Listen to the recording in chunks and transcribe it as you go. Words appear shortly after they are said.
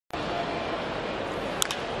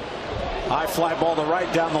High fly ball to right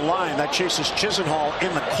down the line. That chases Chisenhall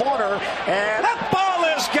in the corner. And that ball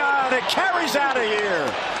is gone. It carries out of here.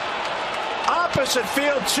 Opposite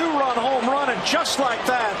field, 2-run home run. And just like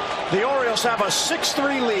that, the Orioles have a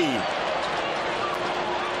 6-3 lead.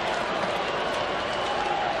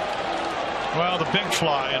 Well, the big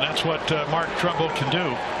fly, and that's what Mark Trumbo can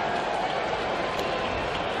do.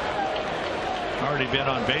 Already been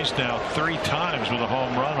on base now 3 times with a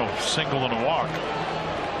home run, a single and a walk.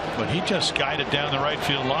 But he just guided down the right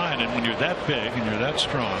field line, and when you're that big and you're that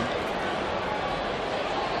strong,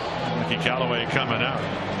 Ricky Callaway coming out.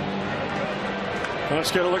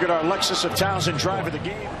 Let's get a look at our Lexus of Townsend drive of the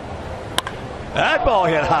game. That ball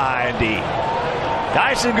hit high and deep.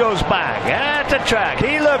 Dyson goes back at the track.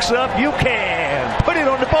 He looks up. You can put it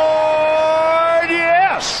on the board.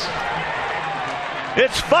 Yes.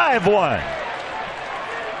 It's 5-1.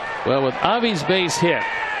 Well, with Avi's base hit,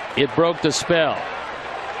 it broke the spell.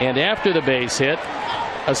 And after the base hit,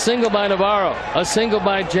 a single by Navarro, a single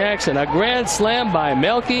by Jackson, a grand slam by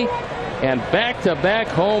Melky, and back-to-back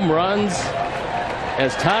home runs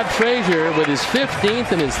as Todd Frazier with his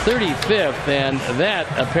 15th and his 35th, and that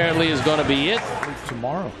apparently is going to be it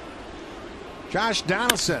tomorrow. Josh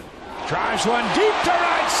Donaldson drives one deep to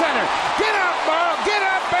right center. Get up, ball, get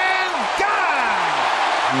up, and gone.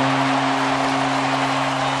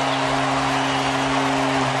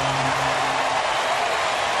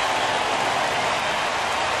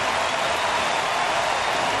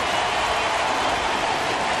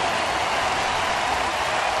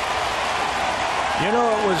 You know,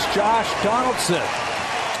 it was Josh Donaldson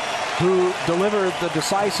who delivered the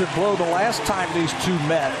decisive blow the last time these two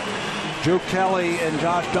met. Joe Kelly and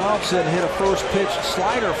Josh Donaldson hit a first pitch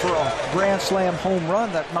slider for a grand slam home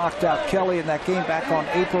run that knocked out Kelly in that game back on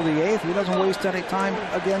April the 8th. He doesn't waste any time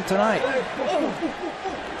again tonight. 2-2.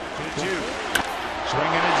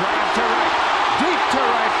 Swinging a drive to right. Deep to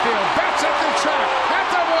right field. Bats at the track. At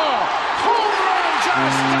the wall. Home run,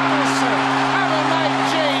 Josh Donaldson. Have a night,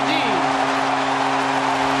 JD.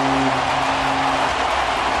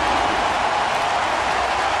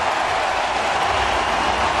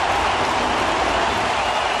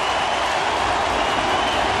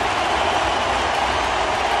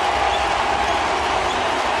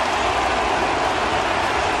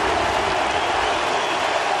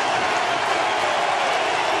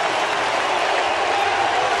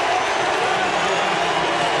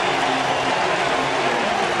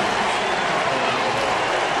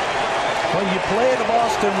 When you play the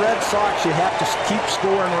Boston Red Sox, you have to keep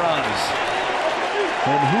scoring runs.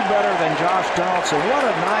 And who better than Josh Donaldson? What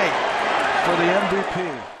a night for the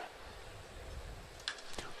MVP.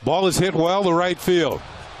 Ball is hit well to right field.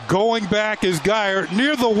 Going back is Geyer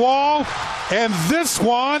near the wall, and this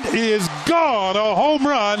one is gone. A home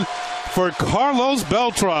run for Carlos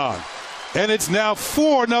Beltran. And it's now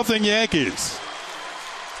 4-0 Yankees.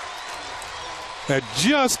 That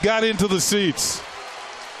just got into the seats.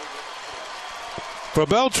 For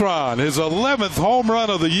Beltran, his 11th home run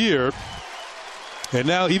of the year. And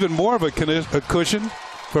now even more of a cushion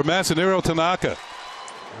for Masahiro Tanaka.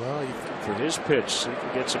 Well, for his pitch, he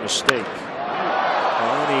gets a mistake.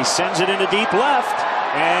 And he sends it into deep left.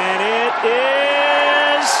 And it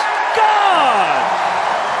is gone!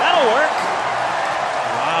 That'll work.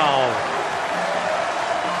 Wow.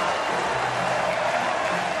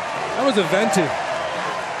 That was a venti.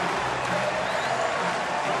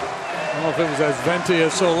 I don't know if it was as venti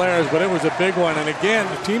as Solares, but it was a big one. And again,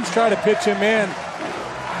 the teams try to pitch him in.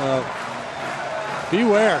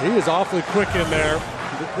 Beware, he is awfully quick in there.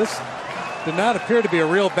 This did not appear to be a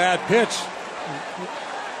real bad pitch.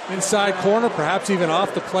 Inside corner, perhaps even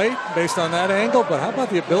off the plate based on that angle. But how about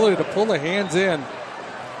the ability to pull the hands in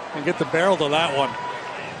and get the barrel to that one?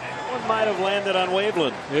 One might have landed on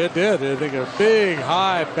Waveland. It did. I think a big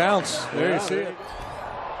high bounce. There you see it.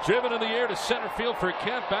 Driven in the air to center field for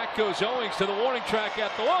Kemp. Back goes Owings to the warning track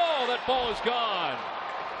at the wall. That ball is gone.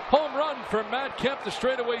 Home run for Matt Kemp, the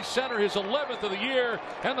straightaway center, his 11th of the year,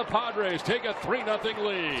 and the Padres take a 3-0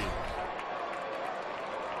 lead.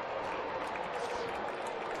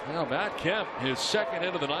 Now Matt Kemp, his second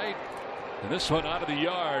hit of the night, and this one out of the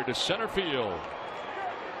yard to center field.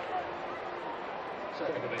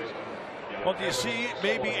 Well, do you see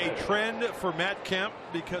maybe a trend for Matt Kemp?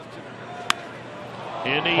 Because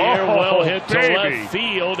in the air, well hit to left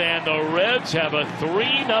field, and the Reds have a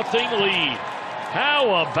 3-0 lead.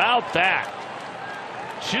 How about that?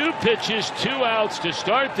 2 pitches, 2 outs to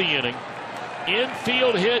start the inning.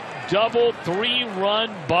 Infield hit, double,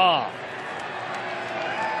 3-run bomb.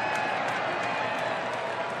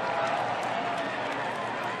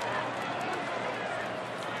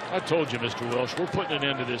 I told you, Mr. Welsh, we're putting an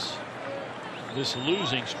end to this this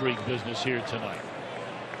losing streak business here tonight.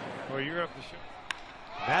 Well, you're up to show.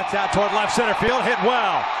 That's out toward left center field, hit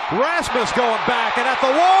well. Rasmus going back and at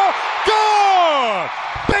the wall, gone!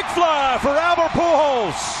 Big fly for Albert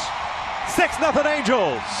Pujols. 6-0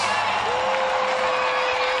 Angels.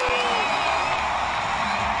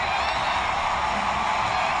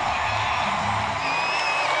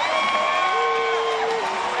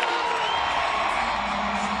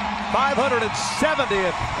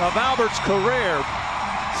 .570th of Albert's career,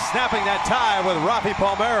 snapping that tie with Rafi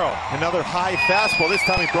Palmeiro. Another high fastball. This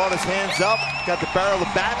time he brought his hands up, got the barrel of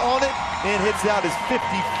the bat on it, and hits out his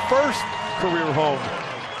 51st career home.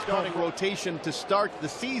 Starting rotation to start the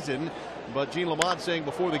season, but Gene Lamont saying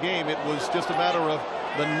before the game it was just a matter of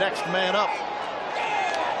the next man up.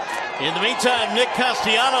 In the meantime, Nick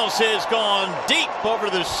Castellanos has gone deep over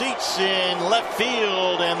the seats in left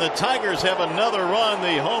field, and the Tigers have another run.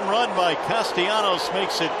 The home run by Castellanos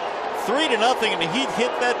makes it 3-0, and he hit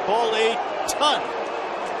that ball a ton.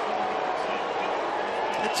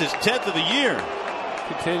 It's his 10th of the year.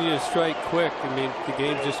 Continue to strike quick. I mean, the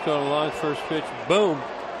game's just going along. First pitch, boom.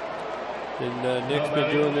 And Nick's been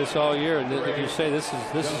doing this all year. And like you say, this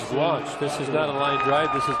is launch. This is not a line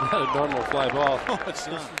drive. This is not a normal fly ball. Oh, it's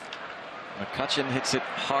not. McCutchen hits it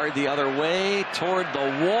hard the other way toward the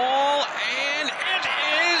wall, and it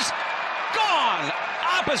is gone.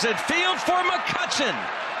 Opposite field for McCutchen.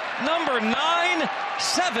 Number 9,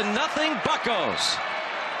 7-0 Buccos.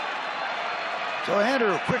 So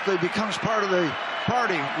Andrew quickly becomes part of the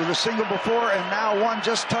party with a single before, and now one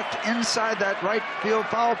just tucked inside that right field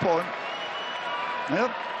foul pole.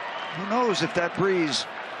 Well, who knows if that breeze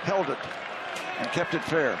held it and kept it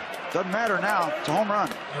fair. Doesn't matter now. It's a home run.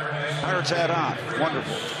 Pirates add on.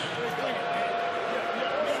 Wonderful.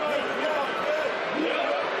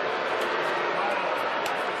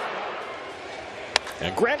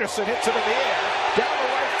 And Granderson hits it in the air, down the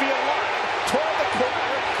right field line, toward the corner,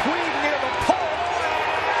 Green near the pole, and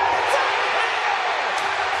it's out there!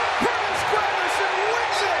 Curtis Granderson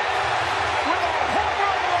wins it with a home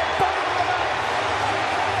run in the bottom of the ninth.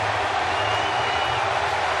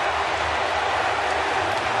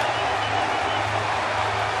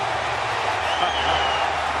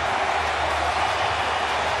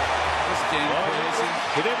 This game crazy.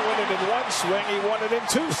 He didn't win it in one swing, he won it in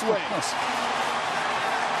 2 swings.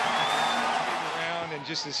 And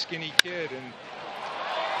just a skinny kid. And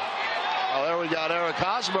oh, there we got Eric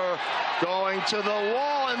Hosmer going to the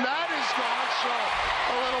wall, and that is gone. So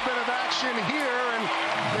a little bit of action here, and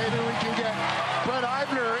maybe we can get Brett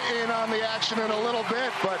Eibner in on the action in a little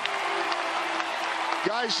bit. But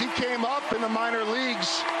guys, he came up in the minor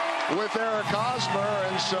leagues with Eric Hosmer,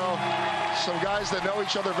 and so some guys that know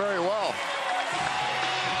each other very well.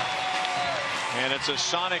 And it's a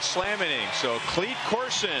sonic slam inning. So Cleet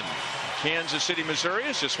Corson, Kansas City, Missouri,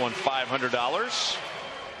 has just won $500.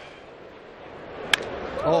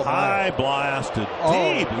 Oh, high blasted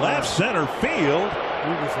deep left center field.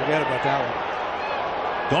 You can forget about that one.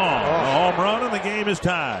 Gone. A home run, and the game is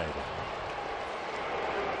tied.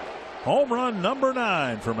 Home run number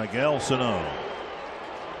 9 for Miguel Sano.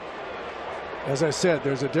 As I said,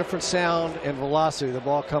 there's a different sound and velocity, the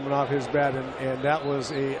ball coming off his bat, and that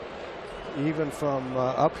was even from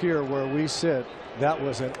up here where we sit, that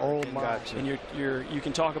was an old my. And you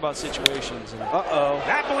can talk about situations. And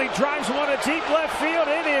Napoli drives one to deep left field.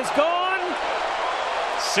 It is gone.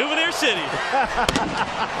 Souvenir City.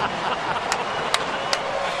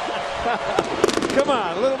 Come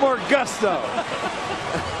on, a little more gusto.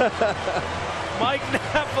 Mike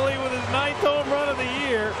Napoli with his 9th home run of the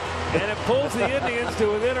year, and it pulls the Indians to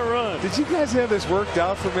within a run. Did you guys have this worked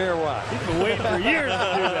out for me or what? He's been waiting for years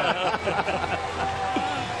to do that.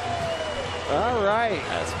 All right.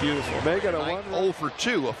 That's beautiful. Make it a 0 for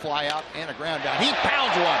 2, a fly out and a ground down. He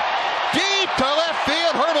pounds one deep to left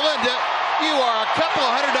field. Hermelinda, you are a couple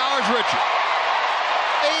of $100 richer.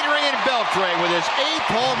 Adrian Beltre with his 8th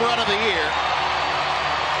home run of the year.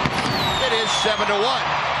 It is 7-1.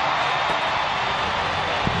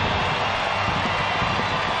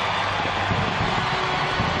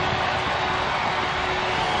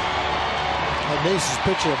 Nace is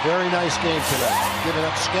pitching a very nice game today. Giving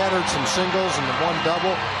up, scattered some singles and the 1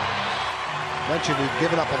 double. Mentioned he'd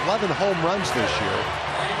given up 11 home runs this year.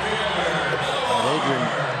 And Adrian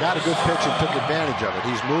got a good pitch and took advantage of it.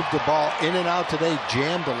 He's moved the ball in and out today,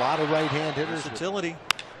 jammed a lot of right-hand hitters. Versatility.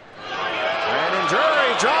 Brandon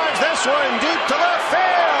Drury drives this one deep to left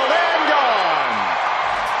field and gone.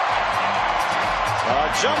 A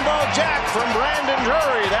jumbo jack from Brandon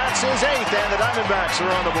Drury. That's his 8th, and the Diamondbacks are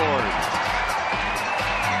on the board.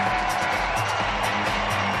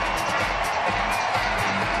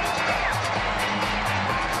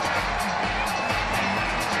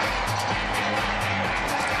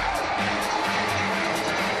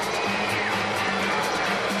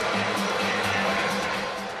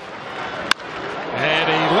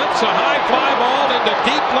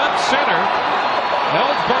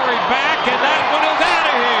 back, and that one is out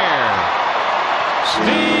of here.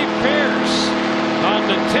 Steve Pearce on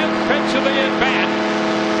the 10th pitch of the at-bat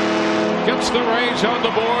gets the Rays on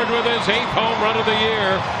the board with his 8th home run of the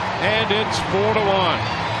year, and it's 4-1.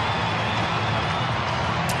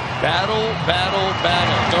 Battle, battle,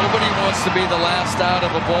 battle. Nobody wants to be the last out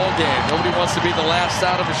of a ball game. Nobody wants to be the last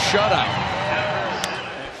out of a shutout.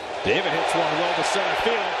 David hits one well to center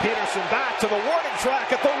field. Peterson back to the warning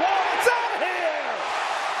track at the wall. It's out of here!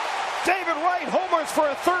 David Wright homers for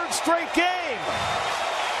a 3rd straight game.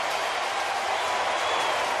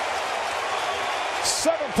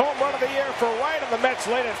 7th home run of the year for Wright, and the Mets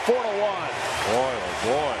lead at 4-1. Boy, oh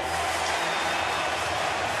boy.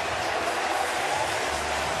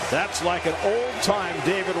 That's like an old-time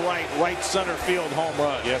David Wright right center field home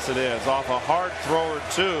run. Yes, it is. Off a hard thrower,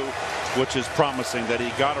 too, which is promising that he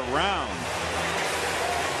got around.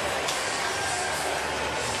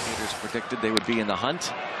 Leaders predicted they would be in the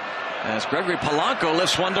hunt as Gregory Polanco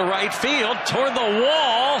lifts one to right field toward the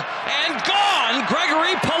wall and gone.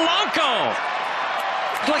 Gregory Polanco.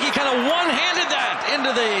 Looked like he kind of one-handed that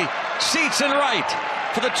into the seats in right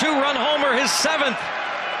for the 2-run homer, his 7th.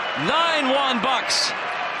 9-1 Bucks.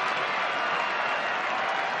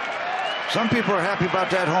 Some people are happy about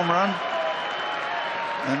that home run.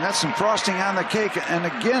 And that's some frosting on the cake. And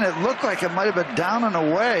again, it looked like it might have been down and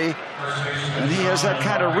away. And he has that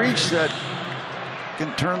kind of reach that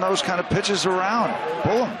can turn those kind of pitches around.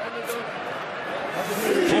 Pull them.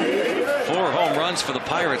 4 home runs for the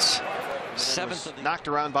Pirates. 7th. Knocked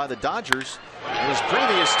around by the Dodgers in his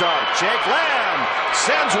previous start. Jake Lamb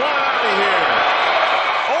sends one out of here.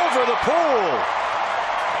 Over the pool.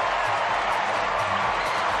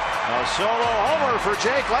 A solo homer for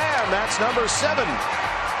Jake Lamb. That's number 7.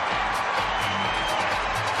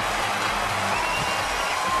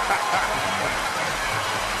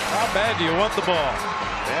 How bad do you want the ball?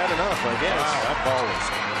 Bad enough, I guess. Wow, that ball was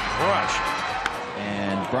crushed.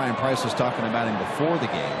 And Brian Price was talking about him before the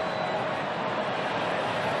game,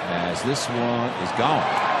 as this one is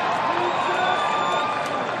gone.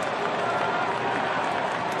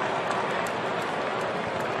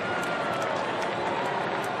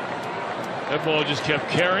 That ball just kept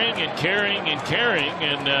carrying and carrying and carrying,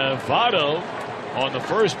 and Votto on the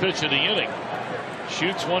first pitch of the inning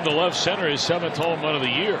shoots one to left center, his 7th home run of the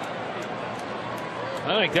year.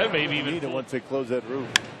 I think that may be even need it once they close that roof.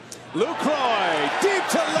 Lucroy deep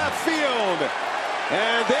to left field,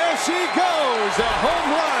 and there she goes, a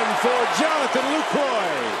home run for Jonathan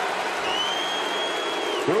Lucroy.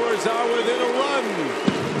 Brewers are within a run.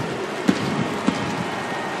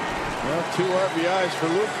 Well, 2 RBIs for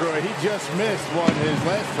Lucroy. He just missed one his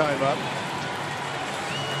last time up.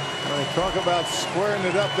 When they talk about squaring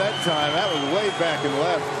it up that time, that was way back and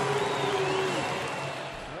left.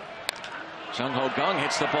 Jung-Ho Kang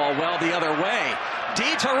hits the ball well the other way. D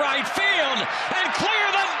to right field and clear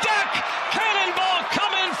the deck. Cannonball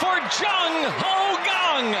coming for Jung-Ho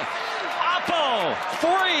Kang. Oppo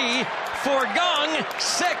 3 for Kang,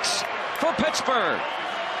 6 for Pittsburgh.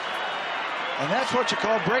 And that's what you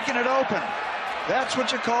call breaking it open. That's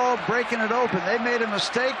what you call breaking it open. They made a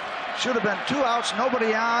mistake. Should have been 2 outs,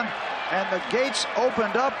 nobody on, and the gates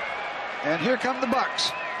opened up, and here come the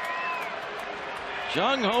Bucks.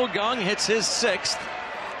 Jung-Ho Kang hits his 6th,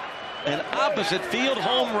 an opposite field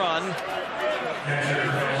home run.